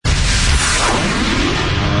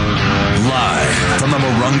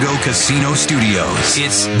Casino Studios.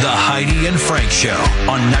 It's the Heidi and Frank Show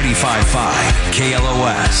on 95.5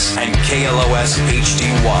 KLOS and KLOS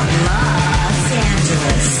HD1. Los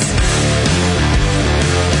Angeles.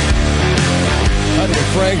 Heidi and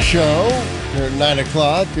Frank Show. Here at 9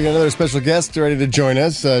 o'clock. We got another special guest ready to join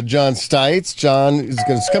us, John Stites. John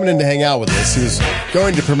is coming in to hang out with us. He was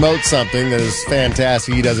going to promote something that is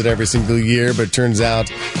fantastic. He does it every single year, but it turns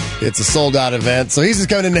out it's a sold-out event. So he's just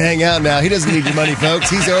coming in to hang out now. He doesn't need your money, folks.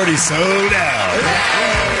 He's already sold out.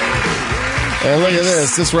 And look at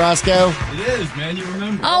this. Is this Roscoe? It is, man. You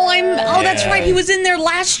remember. Oh, that's right. He was in there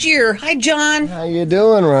last year. Hi, John. How you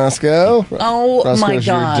doing, Roscoe? Oh, Roscoe's my your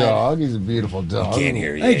God. dog. He's a beautiful dog. Can't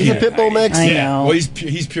hear you. He's a pit bull mix? I Yeah. know. Well,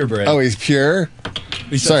 he's purebred. Oh, he's pure?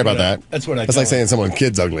 Sorry about that. That's what I That's tell like saying someone's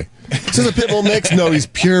kid's ugly. Is this a pit bull mix? No, he's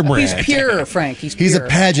purebred. He's pure, Frank. He's pure. He's a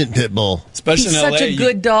pageant pit bull. Especially He's in LA. such a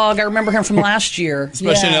good dog. I remember him from last year.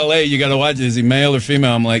 Especially in LA, you got to watch, is he male or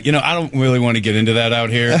female? I'm like, I don't really want to get into that out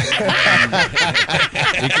here. He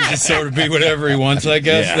can just sort of be whatever he wants, I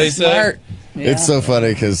guess, they say. Smart. Yeah. It's so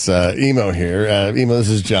funny because Emo here, Emo, this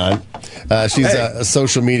is John. She's a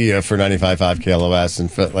social media for 95.5 KLOS,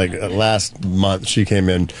 and last month she came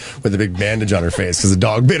in with a big bandage on her face because the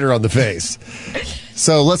dog bit her on the face.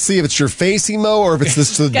 So let's see if it's your face, Emo, or if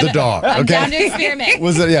it's the dog. Okay. I'm down to experiment.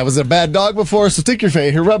 Was it a bad dog before? So stick your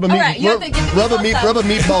face here. Rub a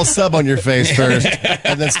meatball sub on your face first,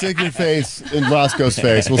 and then stick your face in Roscoe's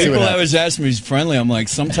face. We'll see what People happens. always ask me, he's friendly. I'm like,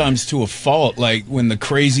 sometimes to a fault. Like when the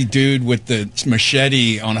crazy dude with the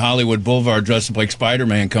machete on Hollywood Boulevard dressed up like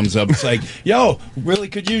Spider-Man comes up, it's like, yo, really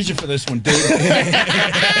could use you for this one, dude.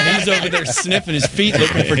 And he's over there sniffing his feet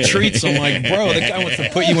looking for treats. I'm like, bro, the guy wants to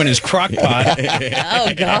put you in his crock pot.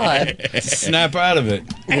 Oh, God. Snap out of it.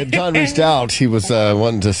 When John reached out, he was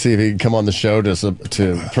wanting to see if he could come on the show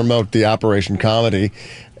to promote the Operation Comedy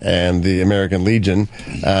and the American Legion.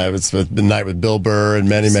 It's the night with Bill Burr and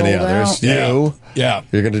many Sold others. out. Yeah.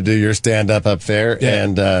 You're going to do your stand-up up there. Yeah.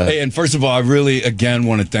 And hey, and first of all, I really, again,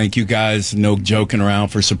 want to thank you guys, no joking around,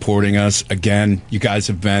 for supporting us. Again, you guys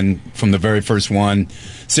have been, from the very first one,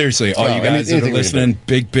 seriously, all you guys that are listening,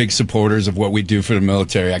 big supporters of what we do for the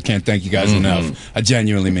military. I can't thank you guys enough. I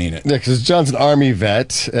genuinely mean it. yeah, because John's an Army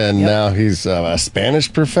vet, and now he's a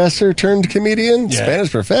Spanish professor turned comedian. Yeah. Spanish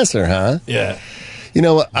professor, huh? Yeah. You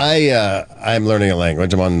know, I'm learning a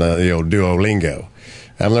language. I'm on the old Duolingo.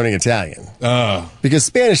 I'm learning Italian. Because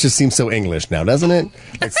Spanish just seems so English now, doesn't it?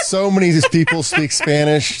 Like so many of these people speak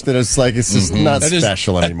Spanish that it's just not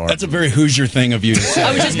special anymore. That's a very Hoosier thing of you to say.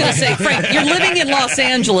 I was just going to say, Frank, you're living in Los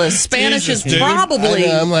Angeles. Spanish Jesus, is dude. probably... I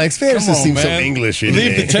know, I'm like, Spanish just seems so man. Englishy to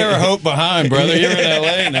Leave me. the Terre Haute behind, brother. You're in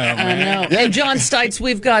L.A. now, I man. know. Hey, John Stites,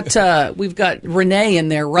 we've got Renee in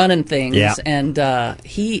there running things, and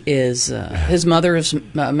he is his mother is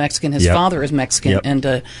Mexican, his father is Mexican,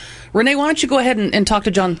 and Renee, why don't you go ahead and talk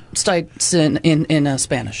to John Stites in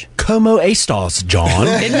Spanish? Como estas, John?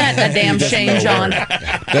 Isn't that a damn shame, John?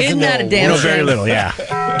 Isn't that a damn No, shame? very little, yeah.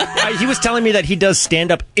 He was telling me that he does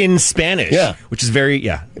stand-up in Spanish, which is very,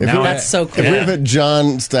 That's so cool. If we put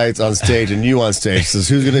John Stites on stage and you on stage, says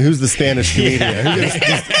who's the Spanish comedian?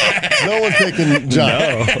 No one's picking John.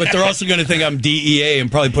 No. But they're also going to think I'm DEA and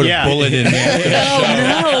probably put a bullet in me. Oh,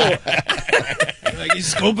 no. Like,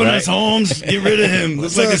 he's scoping us, Holmes. Get rid of him.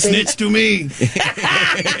 Looks like a snitch to me.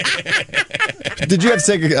 Did you have to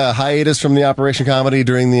take a hiatus from the Operation Comedy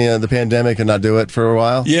during the pandemic and not do it for a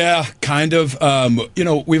while? Yeah, kind of.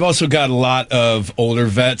 We've also got a lot of older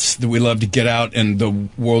vets that we love to get out, and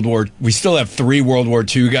we still have 3 World War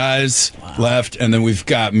II guys left, and then we've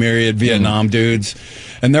got myriad Vietnam dudes,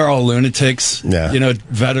 and they're all lunatics. Yeah.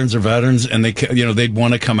 Veterans are veterans, and they'd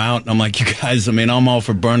want to come out. And I'm like, you guys, I'm all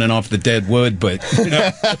for burning off the dead wood, but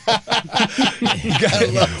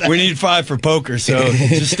we need 5 for poker, so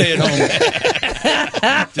just stay at home.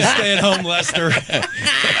 Just stay at home, Lester.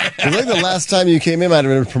 I think the last time you came in might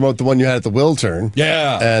have been to promote the one you had at the Wiltern.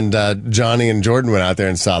 Yeah. And Johnny and Jordan went out there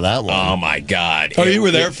and saw that one. Oh, my God. Oh, you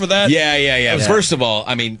were there for that? Yeah. First of all,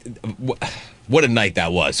 what a night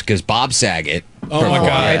that was, because Bob Saget. Oh, my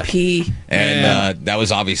God. R.I.P. And that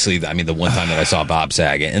was obviously, the one time that I saw Bob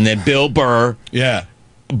Saget. And then Bill Burr. Yeah.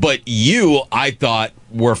 But you, I thought,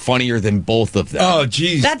 were funnier than both of them. Oh,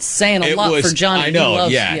 geez. That's saying a lot for Johnny. I know, He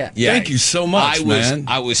loves, yeah. Thank you so much, man.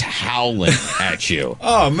 I was howling at you.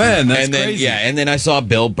 Oh, man, that's and then, crazy. Yeah, and then I saw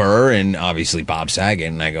Bill Burr and obviously Bob Saget,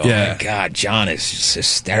 and I go, oh, Yeah. my God, John is just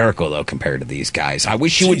hysterical, though, compared to these guys. I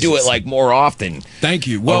wish you would do it, more often. Thank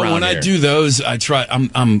you. Well, when I do those, I try.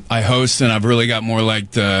 I host, and I've really got more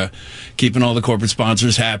like the keeping all the corporate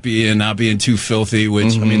sponsors happy and not being too filthy.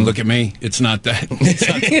 Which look at me, it's not that.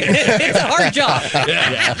 It's a hard job. Yeah,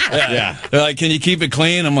 Yeah. They're like, can you keep it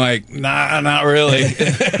clean? I'm like, nah, not really.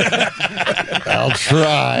 I'll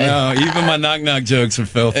try. No, even my knock-knock jokes are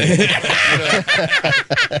filthy.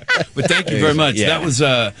 But thank you very much. Yeah.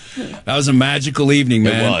 That was a magical evening,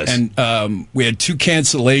 man. It was. And we had 2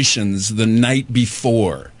 cancellations the night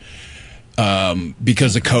before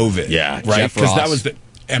because of COVID. Yeah, right. Jeff Because that Ross. was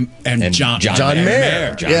and John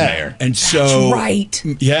Mayer. John Yeah. Mayer. And so, right.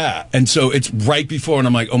 Yeah. And so it's right before, and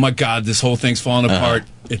I'm like, oh my God, this whole thing's falling apart.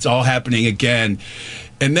 It's all happening again.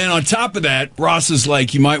 And then on top of that, Ross is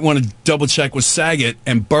like, you might want to double check with Saget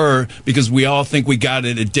and Burr because we all think we got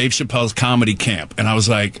it at Dave Chappelle's comedy camp. And I was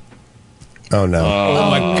like, Oh, no. oh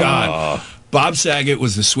my God. Bob Saget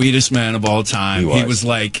was the sweetest man of all time. He was.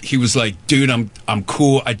 He was like, dude, I'm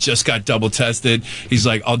cool. I just got double tested. He's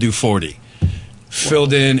like, I'll do 40.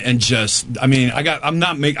 Filled in and just, I mean, I got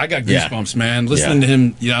goosebumps, man. Listening to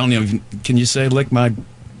him, I don't even, can you say lick my?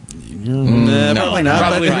 Probably not.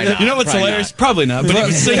 Probably, Probably not. you know what's Probably hilarious? Probably not. But he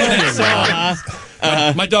was singing that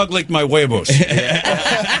song. My dog licked my huevos.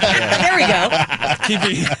 There we go.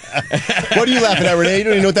 What are you laughing at, Renee? You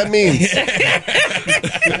don't even know what that means.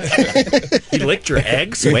 He licked your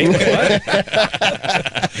eggs? Wait, what?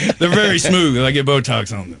 They're very smooth. I get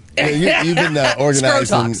Botox on them. You've been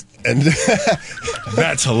organizing. And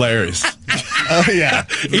That's hilarious. oh, yeah.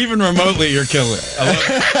 Even remotely, you're killing it. I love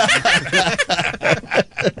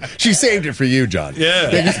it. She saved it for you, John.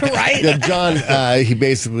 Yeah. Right. Yeah, John, he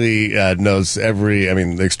basically knows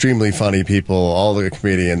extremely funny people, all the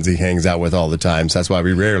comedians he hangs out with all the time. So that's why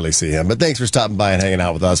we rarely see him. But thanks for stopping by and hanging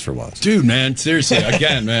out with us for once. Dude, man, seriously,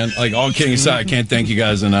 again, man, like all kidding aside, I can't thank you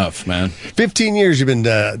guys enough, man. 15 years you've been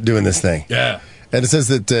doing this thing. Yeah. And it says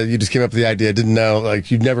that you just came up with the idea, didn't know,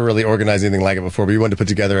 like you'd never really organized anything like it before, but you wanted to put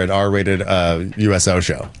together an R-rated USO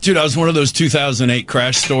show. Dude, I was one of those 2008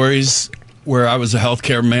 crash stories where I was a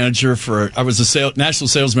healthcare manager national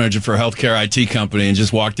sales manager for a healthcare IT company and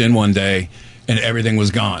just walked in one day and everything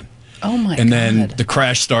was gone. Oh my God. And then the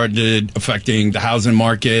crash started affecting the housing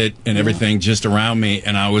market and everything just around me.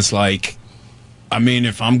 And I was like, I mean,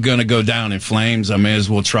 if I'm going to go down in flames, I may as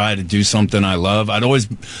well try to do something I love. I'd always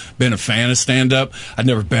been a fan of stand-up. I'd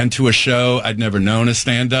never been to a show. I'd never known a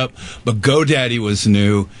stand-up. But GoDaddy was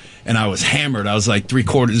new, and I was hammered. I was like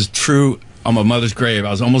 3/4 true on my mother's grave. I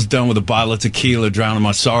was almost done with a bottle of tequila, drowning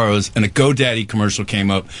my sorrows, and a GoDaddy commercial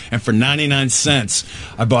came up. And for 99 cents,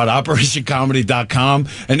 I bought OperationComedy.com.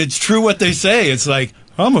 And it's true what they say. It's like,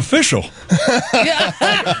 I'm official. I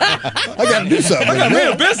got to do something. I got to be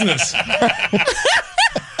a business.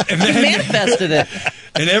 And then, Manifested it.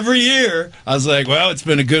 and every year, I was like, well, it's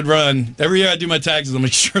been a good run. Every year I do my taxes, I'm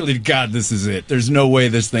like, surely to God, this is it. There's no way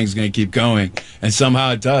this thing's going to keep going. And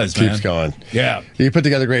somehow it does, man. Keeps going. Yeah. You put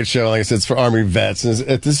together a great show. Like I said, it's for Army vets.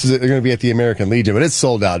 They're going to be at the American Legion, but it's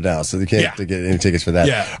sold out now, so you can't have to get any tickets for that.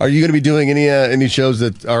 Yeah. Are you going to be doing any shows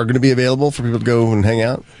that are going to be available for people to go and hang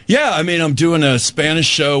out? Yeah, I mean, I'm doing a Spanish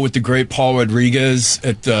show with the great Paul Rodriguez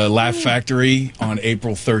at the Laugh Factory on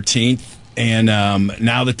April 13th. And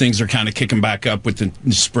now that things are kind of kicking back up with the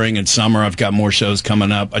spring and summer, I've got more shows coming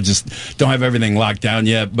up. I just don't have everything locked down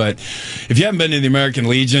yet. But if you haven't been to the American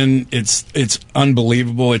Legion, it's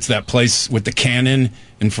unbelievable. It's that place with the cannon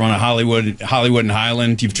in front of Hollywood and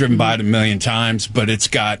Highland. You've driven by it a million times, but it's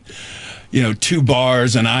got 2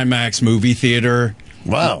 bars, an IMAX movie theater.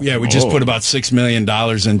 Wow. Yeah, we just put about $6 million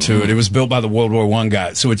into it. It was built by the World War I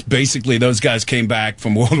guys. So it's basically those guys came back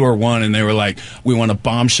from World War I and they were like, we want a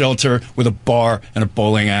bomb shelter with a bar and a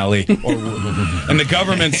bowling alley. And the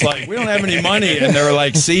government's like, we don't have any money. And they were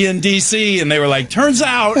like, see you in D.C. And they were like, turns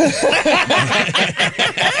out,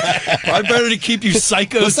 probably better to keep you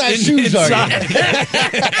psychos inside.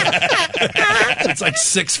 It's like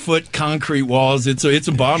 6-foot concrete walls. It's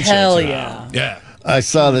a bomb Hell shelter. yeah. Yeah. I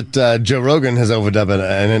saw that Joe Rogan has opened up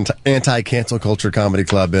an anti-cancel culture comedy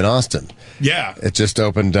club in Austin. Yeah. It just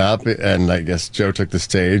opened up, and I guess Joe took the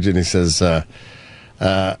stage, and he says,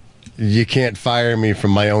 you can't fire me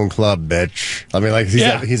from my own club, bitch. I mean, like,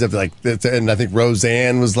 he's like, and I think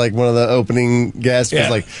Roseanne was like one of the opening guests. It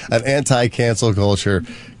was like an anti-cancel culture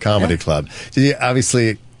comedy club. So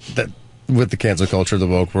obviously, that with the cancel culture of the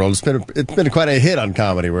woke world, it's been quite a hit on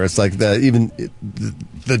comedy, where it's like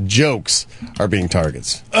the jokes are being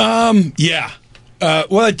targets. Yeah.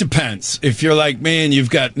 Well, it depends. If you're like me and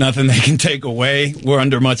you've got nothing they can take away, we're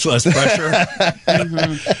under much less pressure.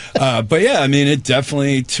 But yeah, I mean, it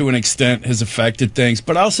definitely, to an extent, has affected things.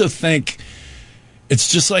 But I also think it's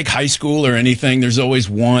just like high school or anything. There's always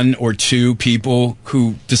 1 or 2 people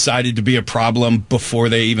who decided to be a problem before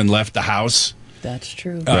they even left the house. That's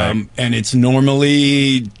true. And it's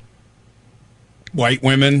normally white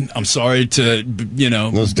women. I'm sorry to,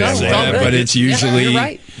 Those damn say white that, women. but it's usually, you're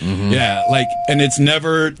right. yeah, like, and it's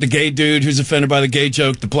never the gay dude who's offended by the gay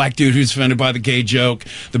joke, the black dude who's offended by the gay joke,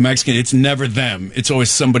 the Mexican. It's never them. It's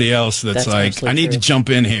always somebody else that's like, absolutely I need to true. jump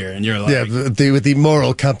in here, and you're like, Yeah, with the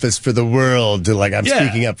moral compass for the world, I'm Yeah.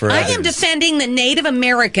 speaking up for I others. am defending the Native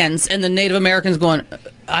Americans, and the Native Americans going,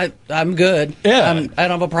 I'm good. Yeah. I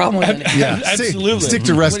don't have a problem with it. Yeah, Absolutely. Stick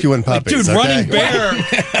to rescuing puppies. dude, okay?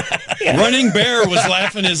 Running Bear was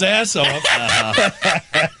laughing his ass off.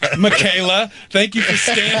 Michaela, thank you for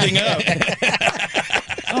standing up.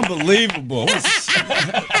 Unbelievable.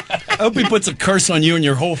 I hope he puts a curse on you and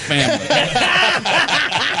your whole family.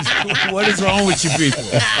 What is wrong with you people?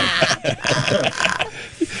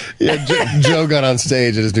 Yeah, Joe got on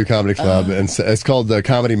stage at his new comedy club, and it's called the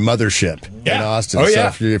Comedy Mothership in Austin. Oh, so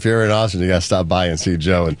yeah. if you're in Austin, you got to stop by and see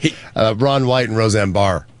Joe. And Ron White and Roseanne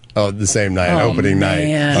Barr, the same night, opening man.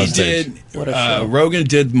 night. on He stage. did. What a show. Rogan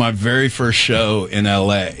did my very first show in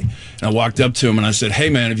L.A. And I walked up to him and I said, "Hey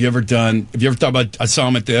man, have you ever thought about?" I saw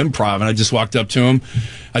him at the Improv and I just walked up to him.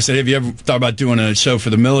 I said, "Have you ever thought about doing a show for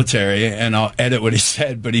the military?" And I'll edit what he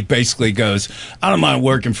said, but he basically goes, "I don't mind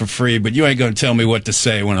working for free, but you ain't going to tell me what to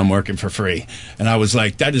say when I'm working for free." And I was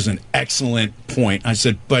like, "That is an excellent point." I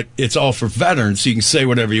said, "But it's all for veterans, so you can say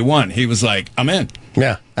whatever you want." He was like, "I'm in."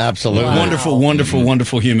 Yeah, absolutely. Wonderful, wonderful,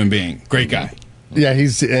 wonderful human being. Great guy. Yeah,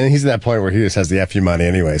 he's at that point where he just has the FU money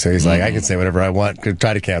anyway. So he's like, I can say whatever I want. Could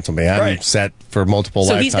try to cancel me. I'm Right. set for multiple So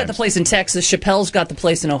lifetimes. he's got the place in Texas. Chappelle's got the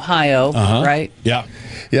place in Ohio, right? Yeah.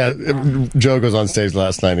 Yeah, Joe goes on stage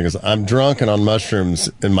last night and he goes, "I'm drunk and on mushrooms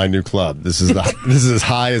in my new club. This is as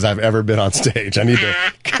high as I've ever been on stage. I need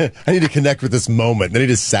to connect with this moment." Then he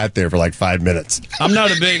just sat there for like 5 minutes. I'm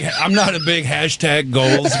not a big hashtag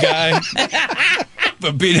goals guy.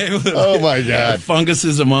 But being able to Oh, my God.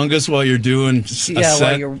 funguses among us while you're doing a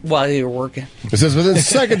set. While you're working. It says, within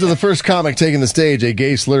seconds of the first comic taking the stage, a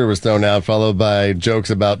gay slur was thrown out, followed by jokes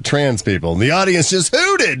about trans people. And the audience just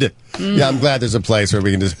hooted. Yeah, I'm glad there's a place where we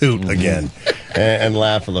can just hoot again and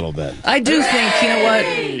laugh a little bit. I do think, you know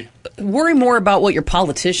what? Worry more about what your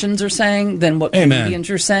politicians are saying than what Amen. comedians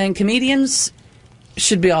are saying. Comedians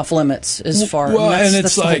should be off limits as far Well, that's, and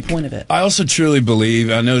it's that's the like whole point of it. I also truly believe.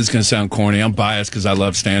 I know it's going to sound corny. I'm biased because I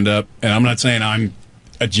love stand up, and I'm not saying I'm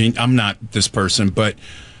I'm not this person, but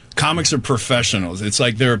comics are professionals. It's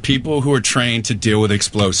like there are people who are trained to deal with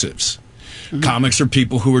explosives. Comics are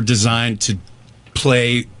people who are designed to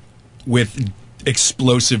play with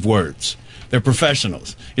explosive words. They're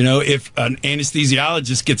professionals. You know, if an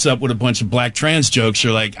anesthesiologist gets up with a bunch of black trans jokes,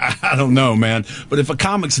 you're like, I don't know, man. But if a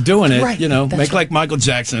comic's doing it, Right, you know, that's make right. like Michael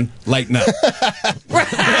Jackson, lighten up.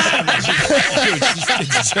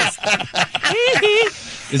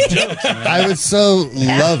 It's jokes, man. I would so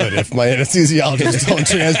love it if my anesthesiologist was telling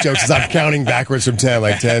trans jokes as I'm counting backwards from 10,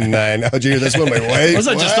 like 10, 9. Oh, did you hear this one? Wait, wait. I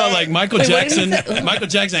just thought like Michael Wait, what Jackson, is that?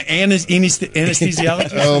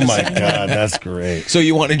 Anesthesiologist. Oh, my God, that's great. So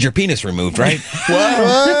you wanted your penis removed, right? What?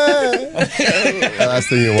 Last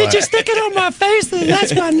thing you want. Stick it on my face, then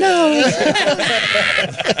that's my nose.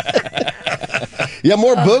 Yeah,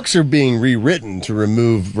 more books are being rewritten to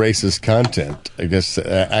remove racist content. I guess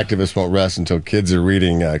activists won't rest until kids are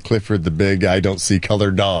reading Clifford the Big I Don't See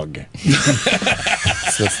Color Dog.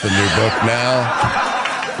 So that's the new book now.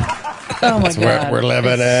 Oh my That's where God. we're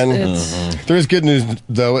living It's- There is good news,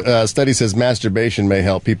 though. A study says masturbation may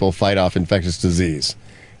help people fight off infectious disease.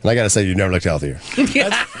 And I got to say, you never looked healthier. You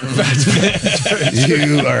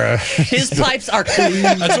are His pipes are clean.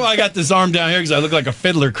 That's why I got this arm down here because I look like a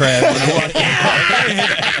fiddler crab when I walk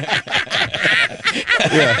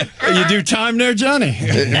in. yeah. You do time there, Johnny.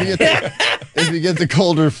 If you get the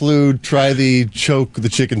cold or flu, try the choke the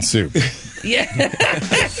chicken soup. Yeah.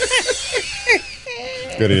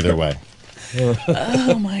 Good either way.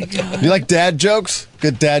 Oh my God. You like dad jokes?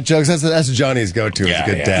 Good dad jokes? That's Johnny's go-to. It's a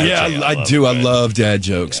good dad Yeah, joke. I do. I love dad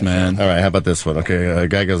jokes, man. All right, how about this one? Okay, a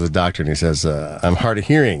guy goes to the doctor and he says, I'm hard of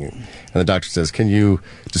hearing. And the doctor says, can you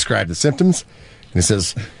describe the symptoms? And he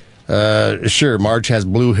says, sure, Marge has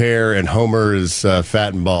blue hair and Homer is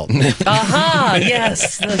fat and bald. Aha,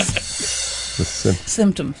 yes. The Sim-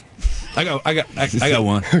 symptom. I got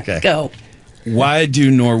one. okay. Go. Why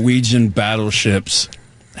do Norwegian battleships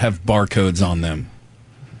have barcodes on them?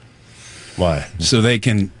 Why? So they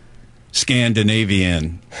can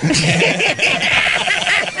Scandinavian.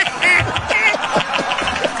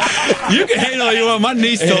 You can hate all you want. My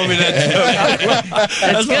niece told me that joke.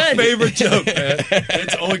 That's my good. favorite joke, man.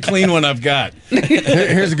 It's the only clean one I've got.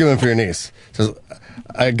 Here's a good one for your niece. Says,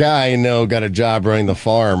 A guy I know got a job running the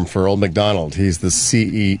farm for Old McDonald. He's the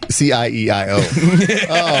CIEIO. I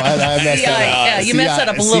messed that up. Yeah, you messed that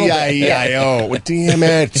up a little bit. CIEIO. Well, damn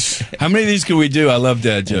it. How many of these can we do? I love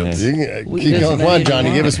dad jokes. Keep going. Come on,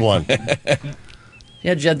 Johnny. Give us one.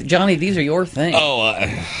 Yeah, Johnny, these are your thing. Oh,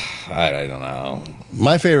 I don't know.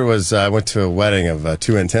 My favorite was I went to a wedding of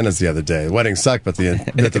two antennas the other day. The wedding sucked, but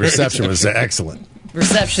the reception was excellent.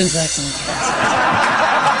 Reception's excellent.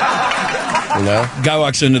 You know? Guy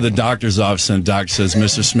walks into the doctor's office and the doctor says,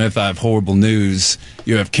 Mr. Smith, I have horrible news.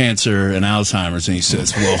 You have cancer and Alzheimer's. And he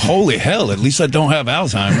says, well, holy hell, at least I don't have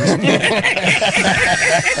Alzheimer's.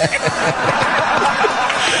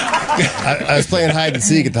 I was playing hide and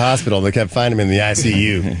seek at the hospital. They kept finding me in the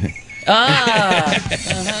ICU.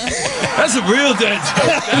 That's a real dad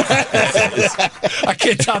joke. I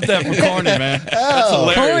can't top that for corny, man. That's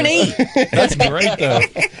hilarious. Corny. That's great, though.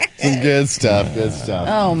 Some good stuff. Good stuff.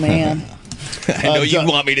 Oh, man. I know you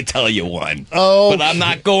want me to tell you one. Oh. But I'm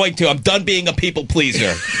not going to. I'm done being a people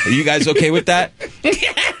pleaser. Are you guys okay with that?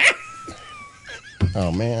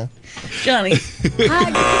 Oh, man. Johnny. I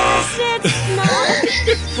guess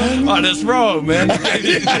it's not. Oh, that's wrong, man. Do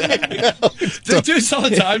you do this all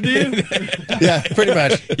the time, do you? Yeah, pretty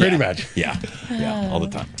much. Pretty much. Yeah, all the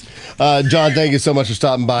time. John, thank you so much for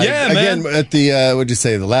stopping by. Yeah, Again, man. at the, what'd you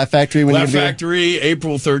say, the Laugh Factory? When Laugh you Factory,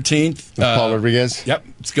 April 13th. Paul Rodriguez? Yep.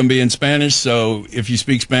 It's going to be in Spanish, so if you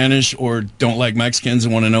speak Spanish or don't like Mexicans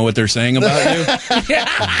and want to know what they're saying about you,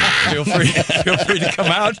 feel free to come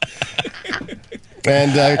out.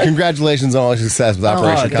 And congratulations on all your success with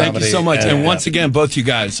Operation Comedy. Thank you so much. And once again, both you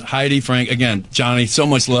guys, Heidi, Frank, again, Johnny, so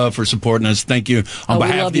much love for supporting us. Thank you on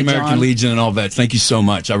behalf of the American Legion and all vets. Thank you so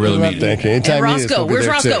much. I really mean it. Thank you. Anytime And Roscoe. Where's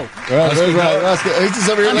Roscoe? Where's Roscoe? He's just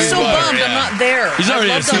over here. I'm so bummed I'm not there. He's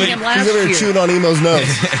already I loved on asleep. him last He's over here year. chewing on Emo's nose.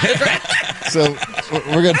 So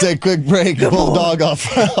we're going to take a quick break. Pull the dog off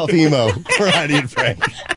Emo for Heidi and Frank.